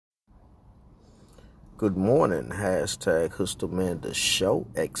Good morning, hashtag Husterman the show,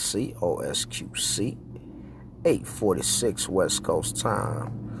 XCOSQC, 8:46 West Coast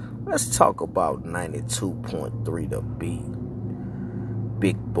time. Let's talk about 92.3 The Beat,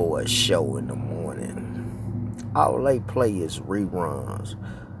 Big Boy show in the morning. All they play is reruns.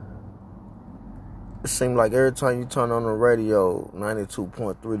 It seems like every time you turn on the radio,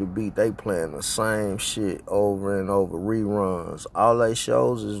 92.3 The Beat, they playing the same shit over and over, reruns. All they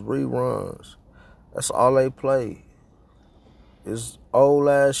shows is reruns. That's all they play. It's old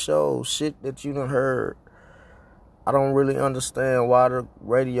ass shows, shit that you done heard. I don't really understand why the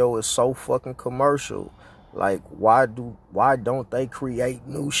radio is so fucking commercial. Like, why don't they create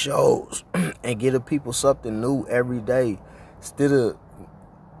new shows and give the people something new every day instead of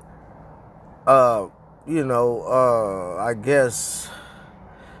I guess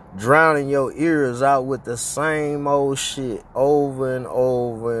drowning your ears out with the same old shit over and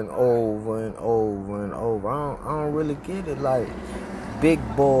over and over and over and over. I don't really get it. Like, Big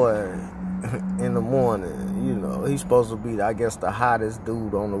Boy in the morning, he's supposed to be, I guess, the hottest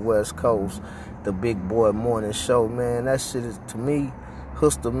dude on the West Coast. The Big Boy morning show, man, that shit is, to me,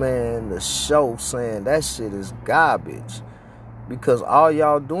 Husterman the show, saying that shit is garbage. Because all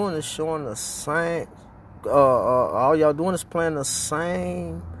y'all doing is showing the same, all y'all doing is playing the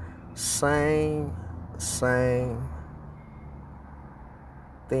same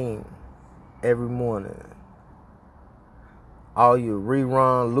thing every morning. All your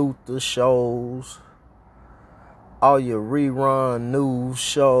rerun Luther shows, all your rerun news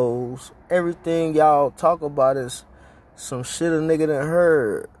shows, everything y'all talk about is some shit a nigga done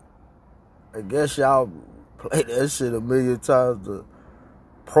heard. I guess y'all play that shit a million times to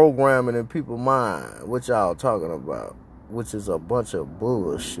program it in people's mind. What y'all talking about? Which is a bunch of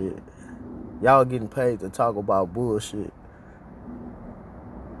bullshit. Y'all getting paid to talk about bullshit.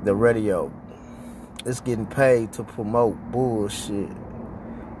 The radio is getting paid to promote bullshit.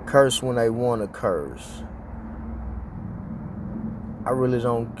 Curse when they want to curse. I really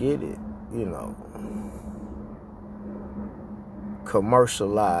don't get it,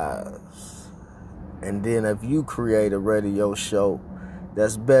 Commercialize. And then if you create a radio show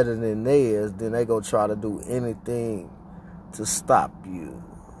that's better than theirs, then they gonna try to do anything to stop you.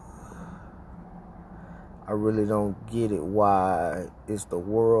 I really don't get it. Why is the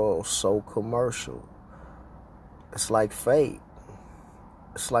world so commercial? It's like fake.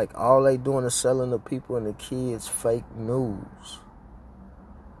 It's like all they doing is selling the people and the kids fake news.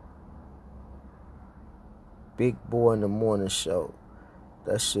 Big Boy in the morning show.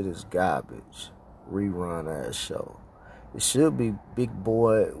 That shit is garbage. Rerun ass show. It should be Big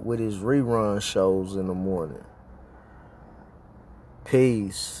Boy with his rerun shows in the morning.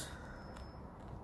 Peace.